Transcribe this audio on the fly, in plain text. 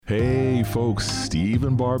Hey folks, Steve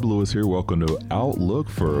and Barb Lewis here. Welcome to Outlook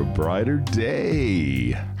for a Brighter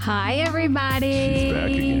Day. Hi everybody. She's back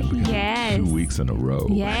again. We got 2 weeks in a row.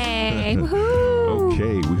 Yay. Woohoo.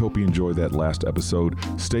 Okay, we hope you enjoyed that last episode.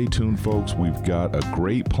 Stay tuned folks. We've got a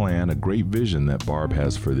great plan, a great vision that Barb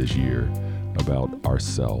has for this year about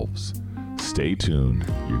ourselves. Stay tuned.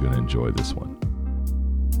 You're going to enjoy this one.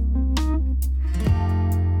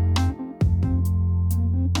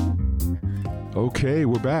 Okay,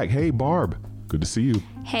 we're back. Hey, Barb. Good to see you.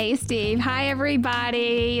 Hey Steve. Hi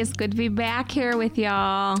everybody. It's good to be back here with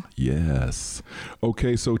y'all. Yes.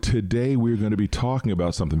 Okay, so today we're going to be talking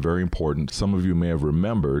about something very important. Some of you may have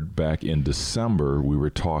remembered back in December, we were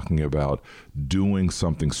talking about doing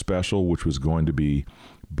something special, which was going to be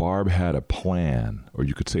Barb had a plan, or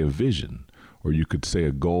you could say a vision, or you could say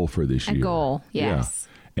a goal for this year. A goal, yes.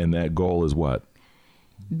 Yeah. And that goal is what?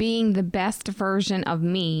 Being the best version of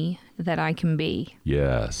me that I can be.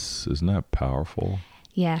 Yes. Isn't that powerful?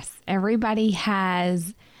 Yes. Everybody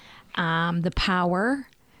has the power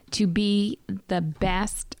to be the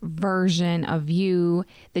best version of you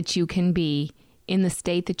that you can be in the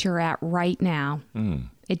state that you're at right now.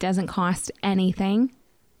 It doesn't cost anything.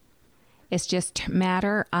 It's just a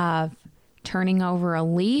matter of turning over a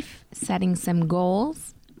leaf, setting some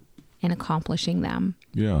goals, and accomplishing them.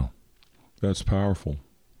 Yeah. That's powerful.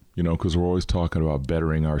 You know, because we're always talking about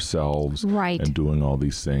bettering ourselves, right, and doing all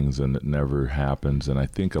these things, and it never happens. And I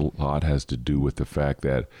think a lot has to do with the fact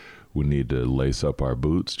that we need to lace up our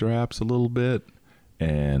bootstraps a little bit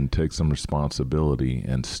and take some responsibility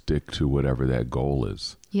and stick to whatever that goal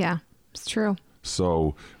is. Yeah, it's true.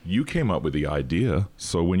 So you came up with the idea.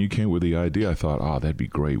 So when you came with the idea, I thought, that'd be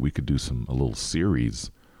great. We could do a little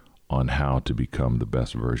series on how to become the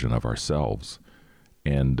best version of ourselves.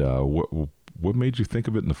 And what made you think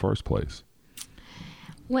of it in the first place?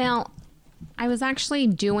 Well, I was actually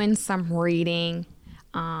doing some reading.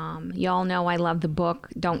 Y'all know I love the book,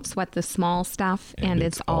 Don't Sweat the Small Stuff. And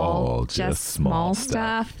it's all just small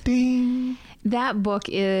stuff. Ding. That book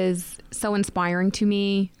is so inspiring to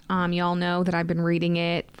me. Y'all know that I've been reading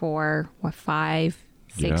it for, 5-6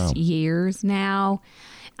 years now.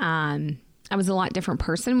 I was a lot different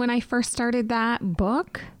person when I first started that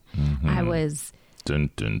book. Mm-hmm. I was...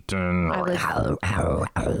 Dun, dun, dun. I was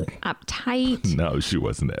uptight. No, she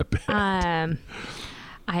wasn't that bad.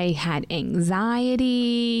 I had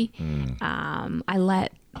anxiety. I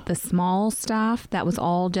let the small stuff, that was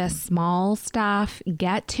all just small stuff,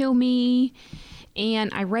 get to me.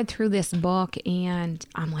 And I read through this book and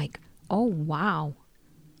I'm like, oh, wow.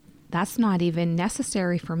 That's not even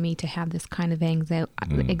necessary for me to have this kind of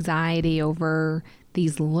anxiety over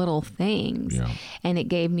these little things. Yeah. And it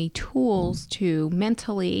gave me tools to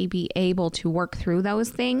mentally be able to work through those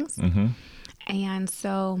things. Mm-hmm. And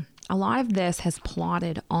so a lot of this has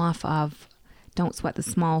plotted off of Don't Sweat the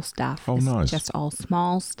Small Stuff. Oh, It's nice. just all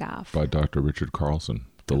small stuff. By Dr. Richard Carlson,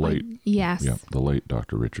 the late. Yes. Yeah, the late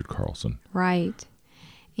Dr. Richard Carlson. Right.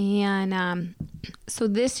 And so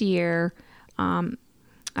this year,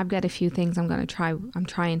 I've got a few things I'm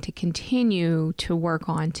trying to continue to work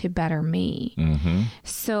on to better me. Mm-hmm.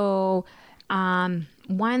 So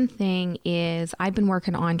one thing is I've been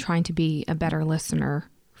working on trying to be a better listener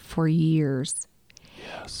for years.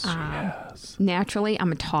 Yes, yes. Naturally,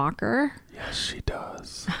 I'm a talker. Yes, she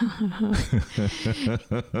does.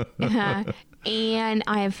 And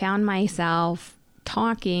I have found myself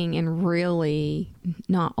talking and really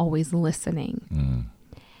not always listening.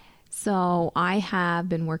 So I have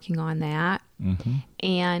been working on that. Mm-hmm.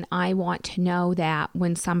 And I want to know that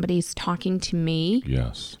when somebody's talking to me,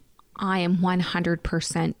 Yes. I am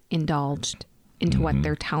 100% indulged into what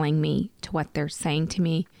they're telling me, to what they're saying to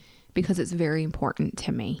me, because it's very important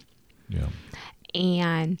to me. Yeah.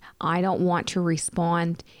 And I don't want to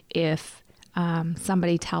respond if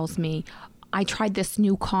somebody tells me, I tried this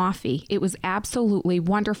new coffee. It was absolutely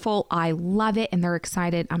wonderful. I love it. And they're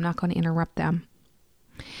excited. I'm not going to interrupt them.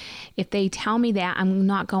 If they tell me that, I'm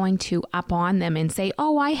not going to up on them and say,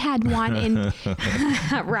 oh, I had one in,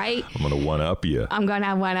 right? I'm going to one-up you. I'm going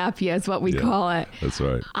to one-up you is what we call it. That's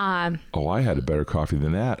right. I had a better coffee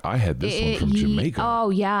than that. I had this one from Jamaica.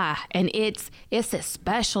 Oh, yeah. And it's a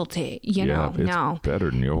specialty, you know. It's No. better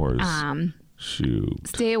than yours. Shoot.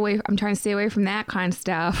 Stay away. I'm trying to stay away from that kind of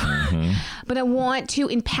stuff. But I want to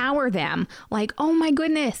empower them. Like, oh my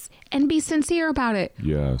goodness. And be sincere about it.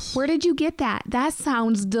 Yes. Where did you get that? That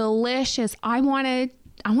sounds delicious. I want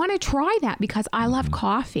to try that because I love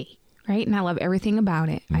coffee, right? And I love everything about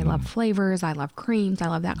it. I love flavors. I love creams. I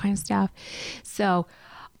love that kind of stuff. So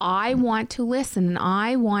I want to listen and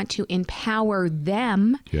I want to empower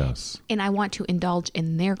them. Yes. And I want to indulge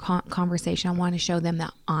in their conversation. I want to show them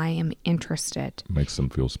that I am interested. Makes them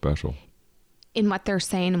feel special. In what they're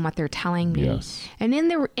saying and what they're telling me. Yes. And in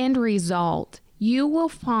the end result, I will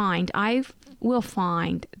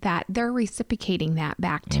find that they're reciprocating that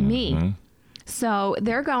back to me. So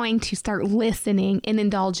they're going to start listening and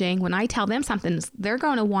indulging. When I tell them something, they're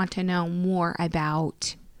going to want to know more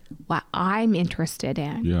about what I'm interested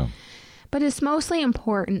in. Yeah. But it's mostly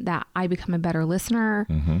important that I become a better listener,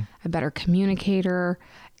 a better communicator,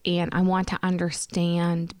 and I want to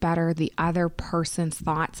understand better the other person's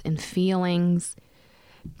thoughts and feelings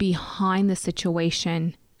behind the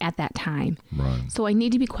situation at that time. Right. So I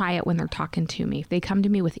need to be quiet when they're talking to me. If they come to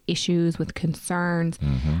me with issues, with concerns,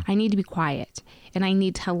 I need to be quiet and I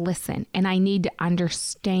need to listen and I need to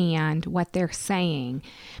understand what they're saying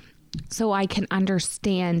so I can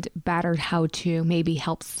understand better how to maybe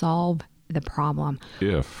help solve the problem.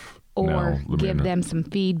 Or give them some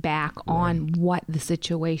feedback on what the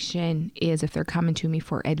situation is if they're coming to me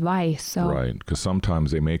for advice. So, right, because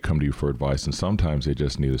sometimes they may come to you for advice and sometimes they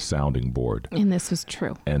just need a sounding board. And this is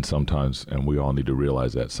true. And sometimes, and we all need to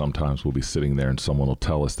realize that, sometimes we'll be sitting there and someone will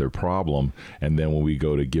tell us their problem, and then when we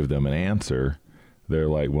go to give them an answer, they're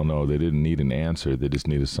like, well, no, they didn't need an answer. They just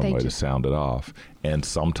needed somebody to sound it off. And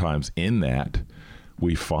sometimes in that,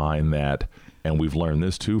 we find that, and we've learned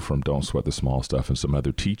this too from Don't Sweat the Small Stuff and some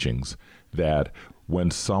other teachings, that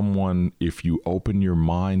when someone, if you open your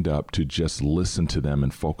mind up to just listen to them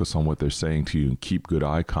and focus on what they're saying to you and keep good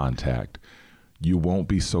eye contact, you won't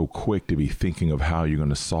be so quick to be thinking of how you're going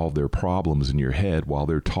to solve their problems in your head while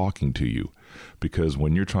they're talking to you. Because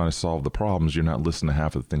when you're trying to solve the problems, you're not listening to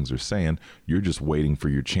half of the things they're saying. You're just waiting for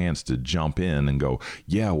your chance to jump in and go,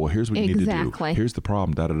 yeah, well, here's what you need to do. Here's the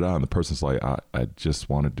problem, da-da-da. And the person's like, I just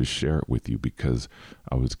wanted to share it with you because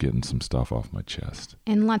I was getting some stuff off my chest.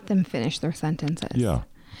 And let them finish their sentences. Yeah.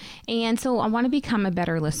 And so I want to become a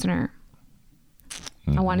better listener.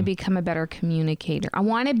 I want to become a better communicator. I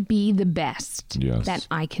want to be the best that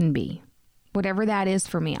I can be. Whatever that is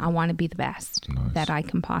for me, I want to be the best that I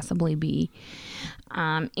can possibly be.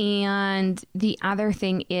 And the other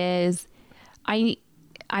thing is I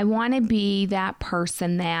want to be that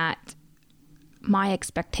person that my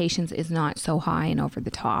expectations is not so high and over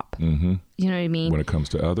the top. You know what I mean? When it comes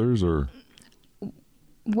to others or?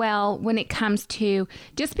 Well, when it comes to,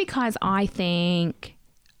 just because I think,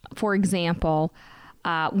 for example,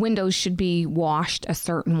 windows should be washed a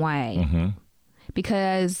certain way.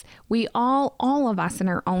 Because we all of us in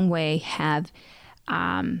our own way have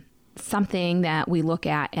something that we look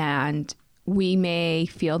at and we may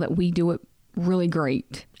feel that we do it really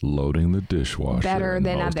great. Loading the dishwasher better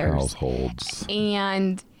than most others. Households.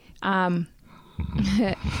 And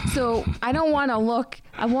so I don't want to look,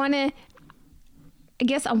 I want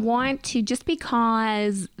to, just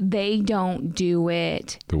because they don't do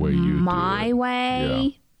it the way you my way.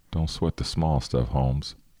 Yeah. Don't sweat the small stuff,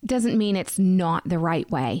 Holmes. Doesn't mean it's not the right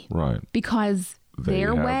way. Right. Because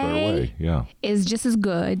their way is just as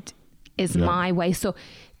good as my way. So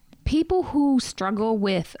people who struggle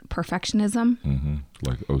with perfectionism,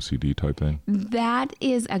 like OCD type thing, that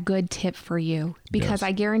is a good tip for you. Because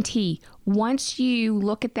I guarantee once you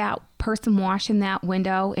look at that person washing that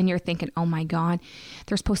window and you're thinking, oh my God,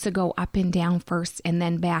 they're supposed to go up and down first and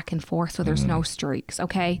then back and forth so there's no streaks.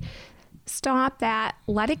 Okay. Stop that.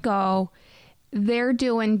 Let it go. They're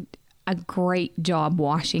doing a great job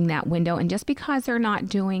washing that window. And just because they're not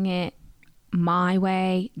doing it my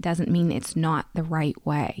way doesn't mean it's not the right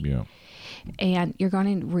way. Yeah. And you're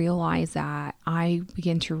going to realize that. I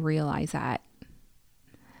begin to realize that.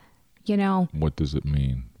 You know. What does it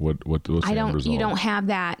mean? What's the end result? You don't have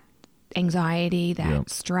that anxiety, that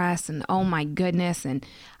stress, and oh my goodness, and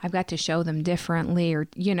I've got to show them differently, or,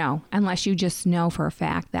 you know, unless you just know for a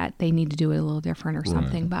fact that they need to do it a little different or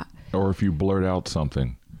something. But or if you blurt out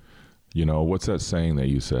something, you know, what's that saying that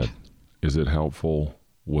you said? Is it helpful?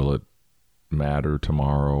 Will it matter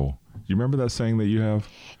tomorrow? You remember that saying that you have?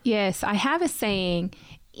 Yes, I have a saying,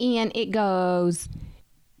 and it goes,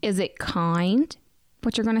 is it kind,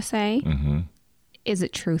 what you're going to say? Is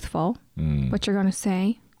it truthful, what you're going to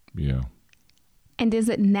say? Yeah. And is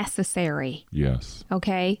it necessary? Yes.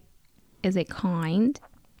 Okay. Is it kind?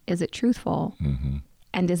 Is it truthful?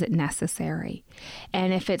 And is it necessary?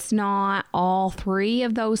 And if it's not all three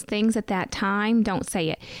of those things at that time, don't say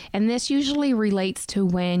it. And this usually relates to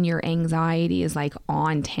when your anxiety is like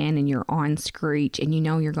on 10 and you're on screech and you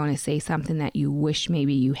know you're going to say something that you wish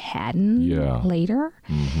maybe you hadn't later.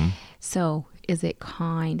 So is it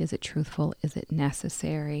kind? Is it truthful? Is it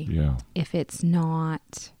necessary? Yeah. If it's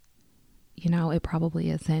not, it probably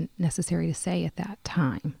isn't necessary to say at that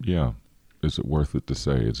time. Yeah. Is it worth it to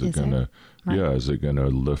say? Is it Right. is it going to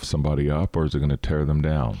lift somebody up, or is it going to tear them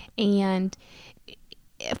down? And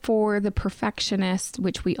for the perfectionist,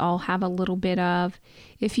 which we all have a little bit of,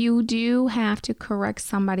 if you do have to correct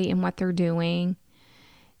somebody in what they're doing,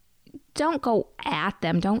 don't go at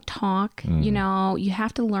them. Don't talk. You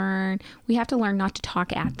have to learn. We have to learn not to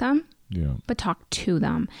talk at them, Yeah. but talk to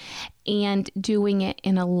them, and doing it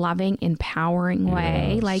in a loving, empowering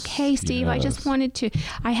way. Yes. Like, hey, Steve, I just Yes.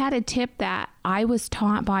 I had a tip that I was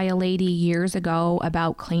taught by a lady years ago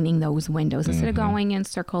about cleaning those windows. Instead of going in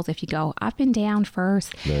circles, if you go up and down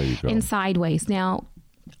first There you go. and sideways. Now,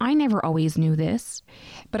 I never always knew this,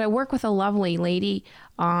 but I work with a lovely lady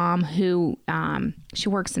who she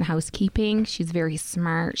works in housekeeping. She's very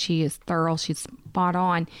smart. She is thorough. She's spot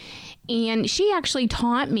on. And she actually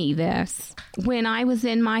taught me this when I was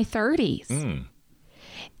in my 30s.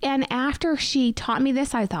 And after she taught me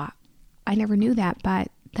this, I thought, I never knew that, but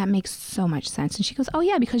that makes so much sense. And she goes, oh,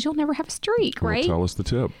 yeah, because you'll never have a streak, Well, right? tell us the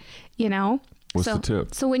tip. What's so, the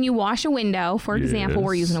tip? So when you wash a window, for example,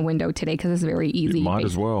 we're Yes. using a window today because it's very easy. You might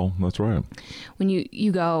as well. That's right. When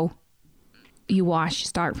you go, you wash,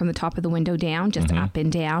 start from the top of the window down, just up and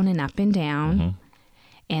down and up and down.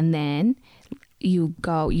 And then you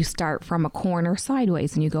start from a corner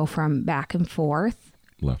sideways, and you go from back and forth,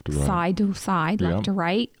 Left to right. side to side, Yeah. left to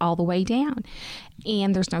right, all the way down.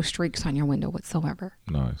 And there's no streaks on your window whatsoever.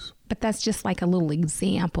 Nice. But that's just like a little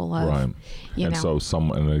example of, Right. you And know. so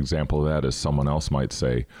an example of that is someone else might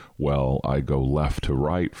say, well, I go left to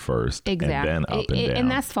right first Exactly. and then up and And down.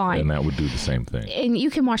 that's fine. And that would do the same thing. And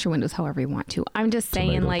you can wash your windows however you want to. I'm just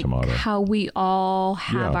saying, Tomato, tomato. how we all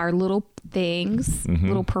have Yeah. Mm-hmm. our little things,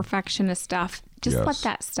 little perfectionist stuff. Just let Yes.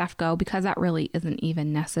 that stuff go, because that really isn't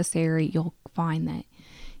even necessary. You'll find that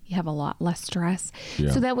you have a lot less stress. Yeah.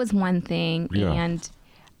 So that was one thing. Yeah. And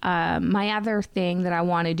my other thing that I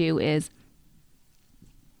want to do is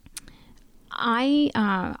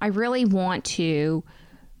I really want to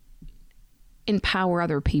empower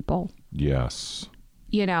other people. Yes.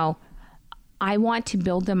 I want to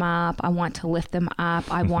build them up. I want to lift them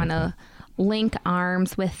up. I want to link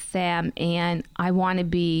arms with them, and I want to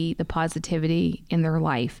be the positivity in their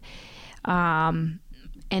life. And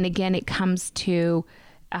again, it comes to,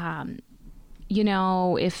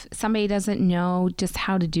 if somebody doesn't know just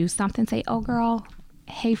how to do something, say, oh, girl,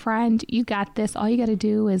 hey, friend, you got this. All you got to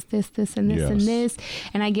do is this, this, and this, and Yes. this.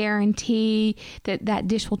 And I guarantee that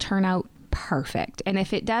dish will turn out perfect. And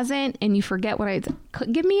if it doesn't, and you forget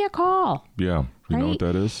give me a call. Yeah. You know what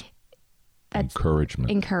Right? that is? That's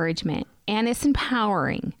Encouragement. And it's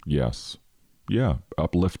empowering. Yes. Yeah.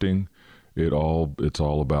 Uplifting. It's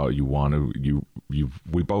all about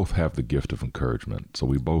we both have the gift of encouragement. So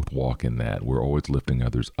we both walk in that. We're always lifting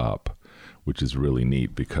others up, which is really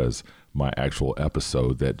neat, because my actual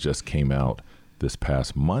episode that just came out this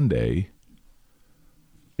past Monday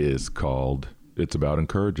it's about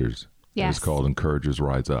encouragers. Yes. It's called Encouragers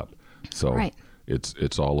Rise Up. So Right.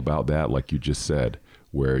 it's all about that, like you just said,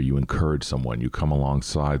 where you encourage someone, you come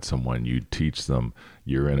alongside someone, you teach them.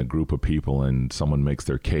 You're in a group of people and someone makes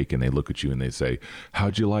their cake and they look at you and they say,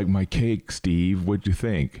 how'd you like my cake, Steve? What'd you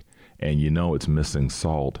think? And you know it's missing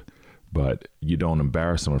salt, but you don't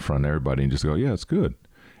embarrass them in front of everybody and just go, yeah, it's good.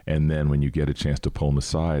 And then when you get a chance to pull them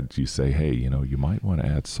aside, you say, hey, you might want to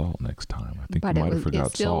add salt next time. I think But you it might have was- it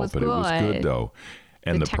forgot still salt, was but it was good. good though.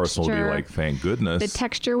 And the person will be texture- like, thank goodness. The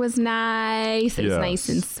texture was nice. It was Yes. nice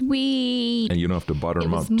and sweet. And you don't have to butter It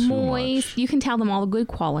them was up too moist. much. You can tell them all the good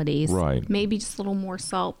qualities. Right. Maybe just a little more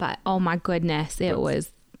salt, but oh my goodness, it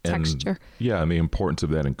was texture. And the importance of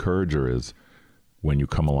that encourager is when you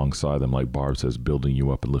come alongside them, like Barb says, building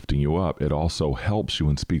you up and lifting you up, it also helps you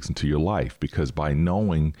and speaks into your life, because by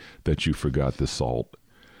knowing that you forgot the salt,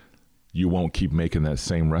 you won't keep making that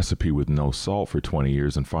same recipe with no salt for 20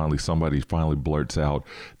 years. And somebody finally blurts out,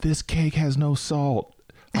 this cake has no salt.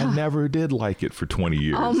 I never did like it for 20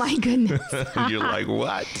 years. Oh my goodness. You're like,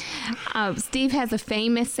 what? Steve has a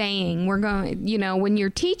famous saying. When you're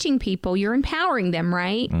teaching people, you're empowering them,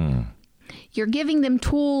 right? You're giving them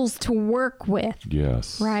tools to work with.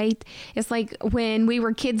 Yes. Right? It's like when we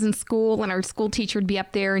were kids in school and our school teacher would be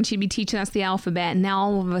up there and she'd be teaching us the alphabet, and now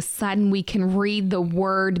all of a sudden we can read the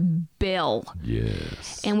word Bill.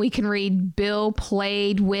 Yes. And we can read Bill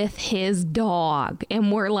played with his dog.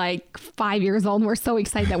 And we're like 5 years old and we're so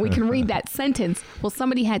excited that we can read that sentence. Well,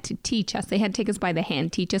 somebody had to teach us. They had to take us by the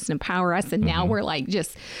hand, teach us and empower us. And now we're like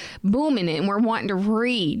just booming it, and we're wanting to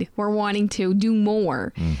read. We're wanting to do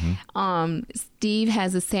more. Steve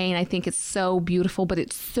has a saying, I think it's so beautiful, but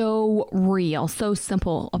it's so real, so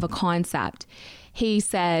simple of a concept. He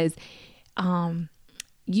says,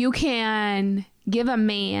 you can give a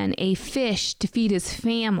man a fish to feed his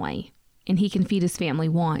family, and he can feed his family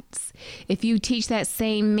once. If you teach that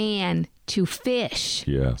same man to fish,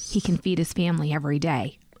 Yes. he can feed his family every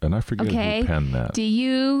day. And I forget who penned that. Do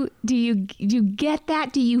you get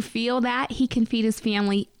that? Do you feel that? He can feed his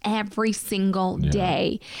family every single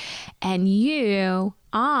day. And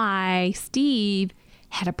Steve,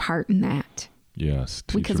 had a part in that. Yes.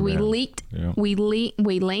 Because we linked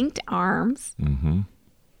arms. Mm-hmm.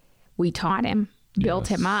 We taught him, built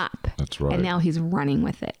him up. That's right. And now he's running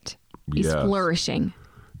with it. He's flourishing.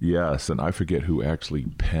 Yes, and I forget who actually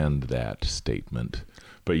penned that statement.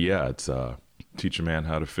 But yeah, it's teach a man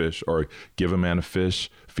how to fish, or give a man a fish,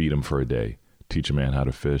 feed him for a day. Teach a man how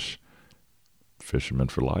to fish, fisherman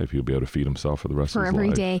for life. He'll be able to feed himself for the rest of his life. For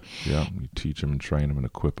every day. Yeah, you teach him and train him and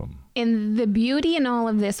equip him. And the beauty in all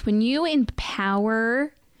of this, when we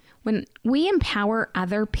empower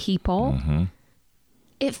other people,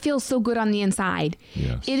 it feels so good on the inside.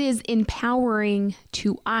 Yes. It is empowering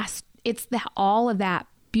to us. It's all of that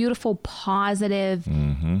beautiful, positive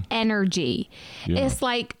energy. Yeah. It's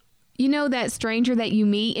like, that stranger that you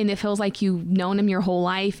meet and it feels like you've known him your whole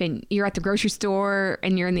life, and you're at the grocery store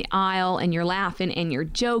and you're in the aisle and you're laughing and you're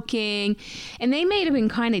joking, and they may have been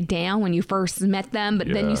kind of down when you first met them, but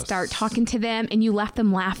then you start talking to them and you left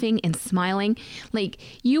them laughing and smiling. Like,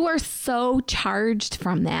 you are so charged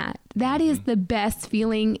from that. That is the best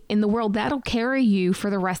feeling in the world. That'll carry you for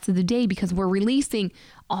the rest of the day, because we're releasing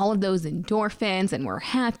all of those endorphins and we're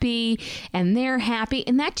happy and they're happy.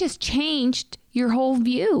 And that just changed your whole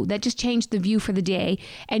view. That just changed the view for the day,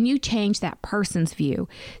 and you changed that person's view.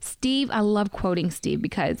 Steve, I love quoting Steve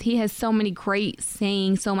because he has so many great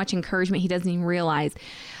sayings, so much encouragement he doesn't even realize.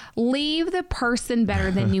 Leave the person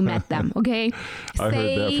better than you met them, okay? I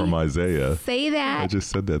heard that from Isaiah. Say that. I just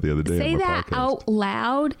said that the other day. Say on my that podcast. out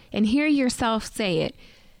loud and hear yourself say it.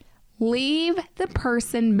 Leave the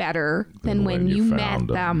person better than when you met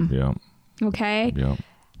them. Yeah. Okay? Yeah.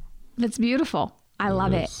 That's beautiful. I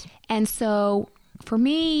love it. And so for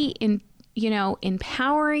me,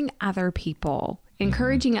 empowering other people,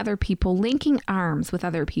 encouraging other people, linking arms with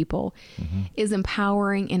other people is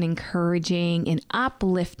empowering and encouraging and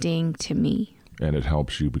uplifting to me. And it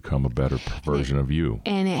helps you become a better version of you.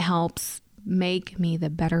 And it helps make me the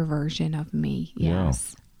better version of me.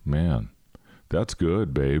 Yes. Yeah. Man. That's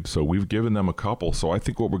good, babe. So we've given them a couple. So I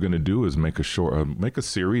think what we're going to do is make a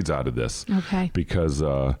series out of this. Okay. Because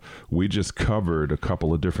we just covered a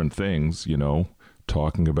couple of different things,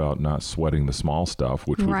 talking about not sweating the small stuff,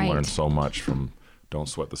 which we've learned so much from. Don't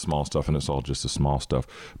sweat the small stuff, and it's all just the small stuff.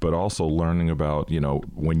 But also learning about,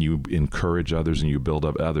 when you encourage others and you build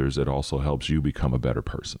up others, it also helps you become a better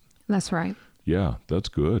person. That's right. Yeah, that's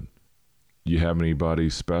good. You have anybody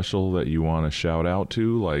special that you want to shout out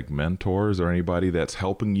to, like mentors or anybody that's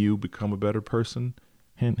helping you become a better person?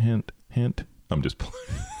 Hint, hint, hint. I'm just playing.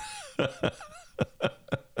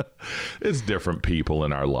 It's different people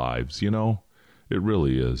in our lives, It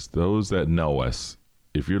really is. Those that know us,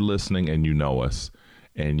 if you're listening and you know us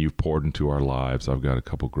and you've poured into our lives, I've got a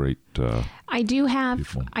couple great I do have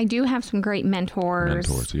some great mentors.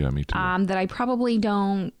 Mentors, yeah, me too. That I probably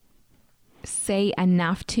don't say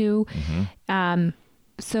enough to.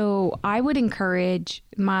 So I would encourage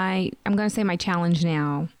I'm going to say my challenge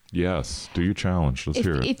now. Yes, do your challenge. Let's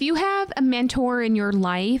hear it. If you have a mentor in your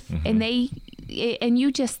life and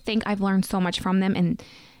you just think I've learned so much from them, and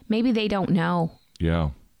maybe they don't know. Yeah.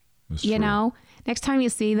 That's true. Next time you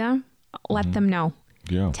see them, let them know.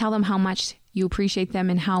 Yeah. Tell them how much you appreciate them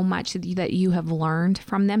and how much that you have learned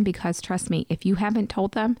from them, because trust me, if you haven't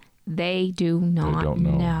told them, they do not They don't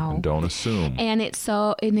know. And don't assume. And it's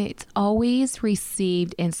always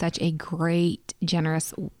received in such a great,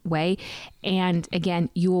 generous way. And again,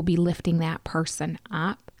 you will be lifting that person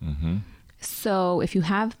up. So if you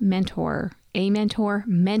have mentors,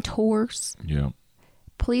 Yeah.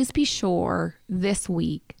 please be sure this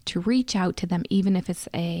week to reach out to them, even if it's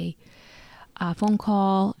a phone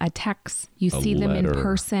call, a text, you see them in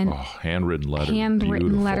person. Oh, handwritten letter.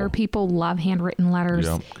 Handwritten letter. People love handwritten letters.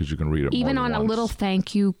 Yeah, because you can read it even more on than a once. little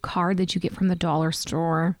thank you card that you get from the dollar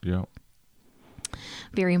store. Yeah.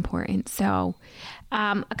 Very important. So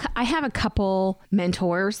I have a couple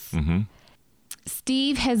mentors.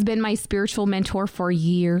 Steve has been my spiritual mentor for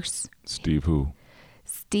years. Steve who?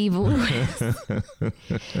 Steve Lewis.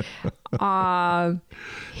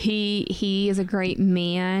 He is a great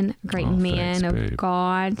man, Thanks, of babe.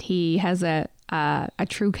 God. He has a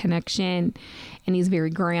true connection, and he's very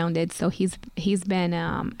grounded. So he's been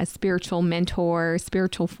a spiritual mentor,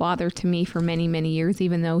 spiritual father to me for many, many years.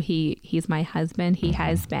 Even though he's my husband, he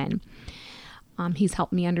has been. He's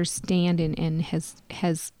helped me understand and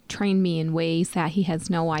has trained me in ways that he has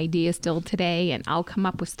no idea still today. And I'll come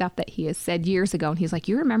up with stuff that he has said years ago. And he's like,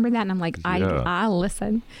 you remember that? And I'm like, I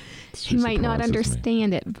listen. He might not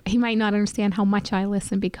understand it. He might not understand how much I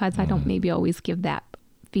listen because I don't maybe always give that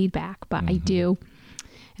feedback, but I do.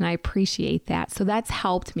 And I appreciate that. So that's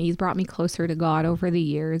helped me. He's brought me closer to God over the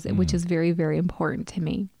years, which is very, very important to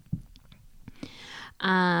me.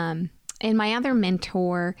 And my other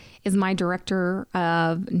mentor is my director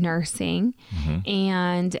of nursing.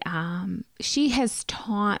 And she has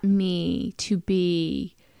taught me to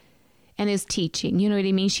be, and is teaching, you know what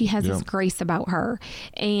I mean? She has this grace about her.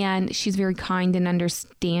 And she's very kind and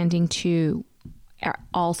understanding to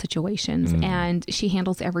all situations. And she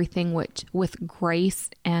handles everything with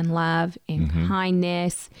grace and love and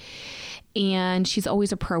kindness. And she's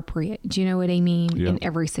always appropriate. Do you know what I mean? In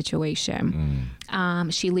every situation.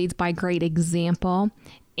 She leads by great example,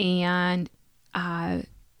 and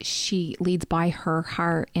she leads by her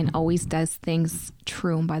heart and always does things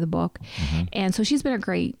true and by the book. And so she's been a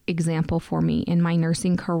great example for me in my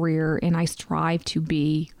nursing career, and I strive to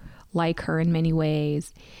be like her in many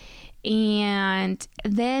ways. And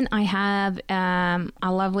then I have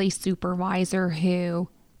a lovely supervisor who,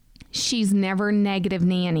 she's never negative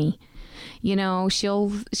Nanny. You know,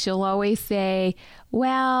 she'll always say,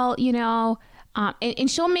 well, you know, and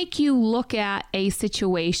she'll make you look at a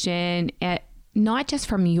situation at not just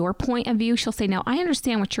from your point of view. She'll say, no, I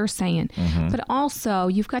understand what you're saying, but also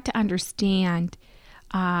you've got to understand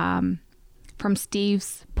from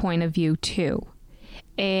Steve's point of view too.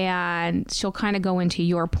 And she'll kind of go into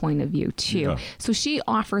your point of view too. So she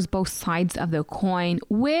offers both sides of the coin,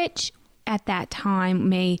 which at that time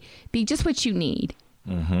may be just what you need.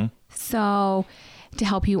 So to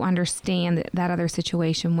help you understand that other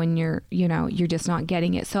situation when you're just not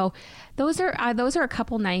getting it. So those are a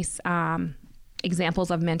couple nice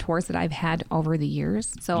examples of mentors that I've had over the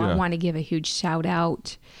years. So I want to give a huge shout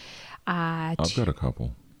out. I've got a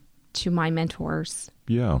couple to my mentors.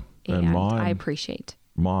 Yeah, and mine, I appreciate.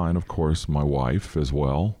 Mine, of course, my wife as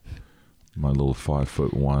well. My little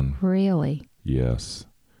 5'1". Really? Yes.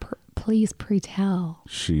 Please pre-tell.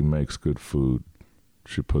 She makes good food.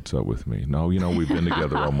 She puts up with me. No, you know, we've been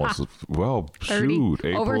together almost, over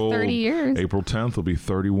 30 years. April 10th will be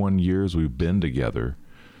 31 years we've been together,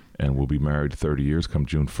 and we'll be married 30 years come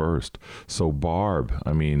June 1st. So Barb,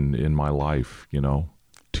 I mean, in my life, you know,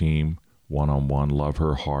 team, one-on-one, love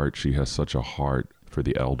her heart. She has such a heart for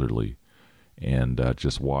the elderly, and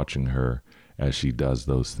just watching her as she does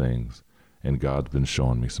those things. And God's been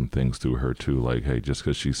showing me some things through her too, like, hey, just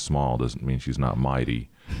because she's small doesn't mean she's not mighty.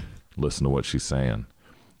 Listen to what she's saying.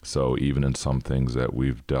 So even in some things that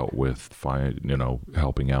we've dealt with,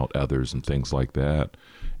 helping out others and things like that,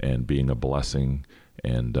 and being a blessing,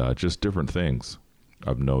 and just different things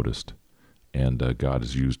I've noticed. And God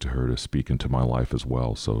has used her to speak into my life as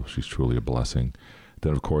well. So she's truly a blessing.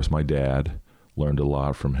 Then, of course, my dad, learned a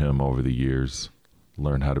lot from him over the years,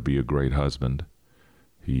 learned how to be a great husband.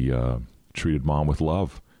 He treated Mom with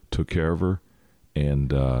love, took care of her.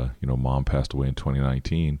 And, Mom passed away in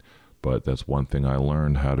 2019. But that's one thing I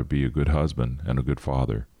learned, how to be a good husband and a good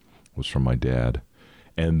father, was from my dad.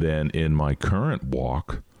 And then in my current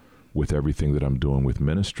walk, with everything that I'm doing with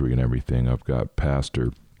ministry and everything, I've got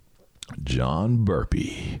Pastor John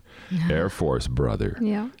Burpee, Air Force brother.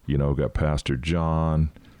 Yeah. You know, got Pastor John,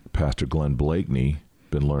 Pastor Glenn Blakeney,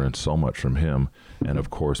 been learning so much from him. And, of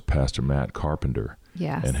course, Pastor Matt Carpenter.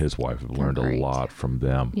 Yes. And his wife have learned a lot from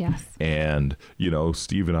them. Yes. And,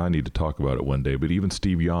 Steve and I need to talk about it one day, but even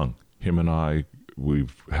Steve Young, him and I,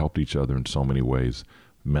 we've helped each other in so many ways,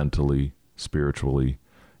 mentally, spiritually,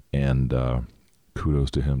 and kudos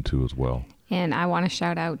to him too as well. And I want to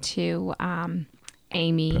shout out to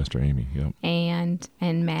Amy. Pastor Amy, yep. And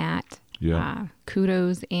Matt. Yeah.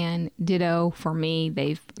 Kudos and ditto for me.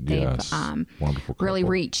 They've wonderful really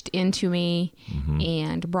couple. reached into me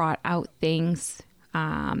and brought out things,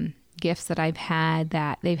 gifts that I've had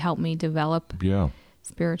that they've helped me develop. Yeah.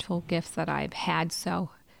 Spiritual gifts that I've had. So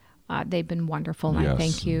they've been wonderful. And yes, I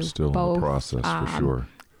thank you still both. In the process for sure.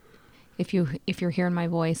 If you're hearing my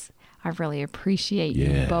voice, I really appreciate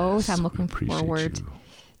you both. I'm looking forward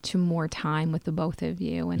to more time with the both of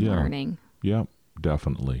you and learning. Yeah,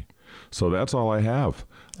 definitely. So that's all I have.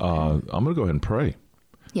 I'm going to go ahead and pray.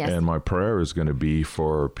 Yes. And my prayer is going to be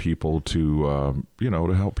for people to,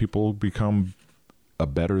 to help people become a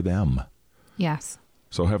better them. Yes.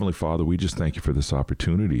 So Heavenly Father, we just thank you for this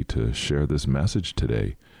opportunity to share this message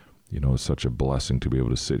today. It's such a blessing to be able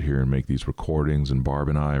to sit here and make these recordings. And Barb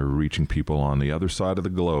and I are reaching people on the other side of the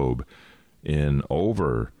globe in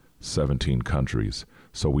over 17 countries.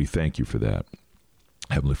 So we thank you for that.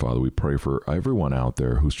 Heavenly Father, we pray for everyone out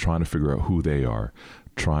there who's trying to figure out who they are,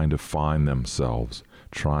 trying to find themselves,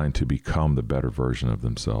 trying to become the better version of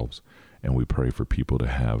themselves. And we pray for people to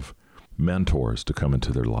have mentors to come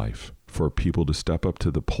into their life, for people to step up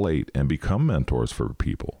to the plate and become mentors for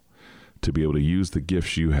people, to be able to use the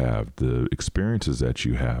gifts you have, the experiences that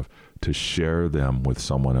you have, to share them with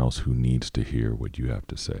someone else who needs to hear what you have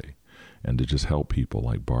to say, and to just help people,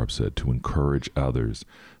 like Barb said, to encourage others,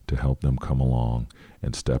 to help them come along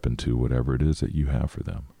and step into whatever it is that you have for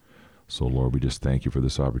them. So, Lord, we just thank you for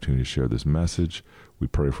this opportunity to share this message. We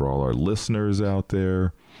pray for all our listeners out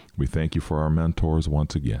there. We thank you for our mentors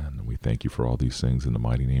once again. And we thank you for all these things in the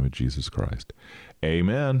mighty name of Jesus Christ.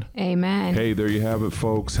 Amen. Amen. Hey, there you have it,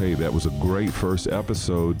 folks. Hey, that was a great first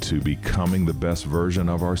episode to becoming the best version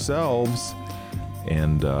of ourselves.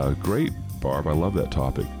 And great, Barb. I love that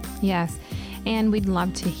topic. Yes. And we'd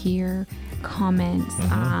love to hear comments,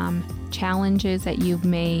 challenges that you've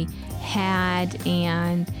may had,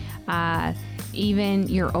 and even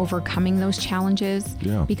you're overcoming those challenges,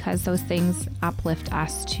 because those things uplift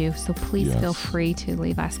us too. So please feel free to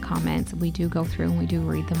leave us comments. We do go through and we do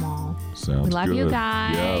read them all. Sounds we love good. you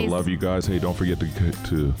guys. Yeah, love you guys. Hey, don't forget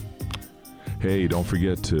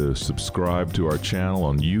to subscribe to our channel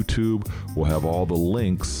on YouTube. We'll have all the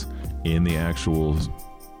links in the actual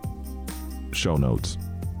show notes.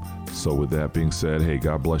 So with that being said, hey,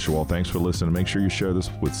 God bless you all. Thanks for listening. Make sure you share this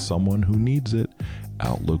with someone who needs it.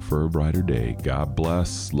 Outlook for a brighter day. God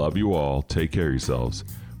bless. Love you all. Take care of yourselves.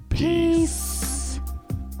 Peace.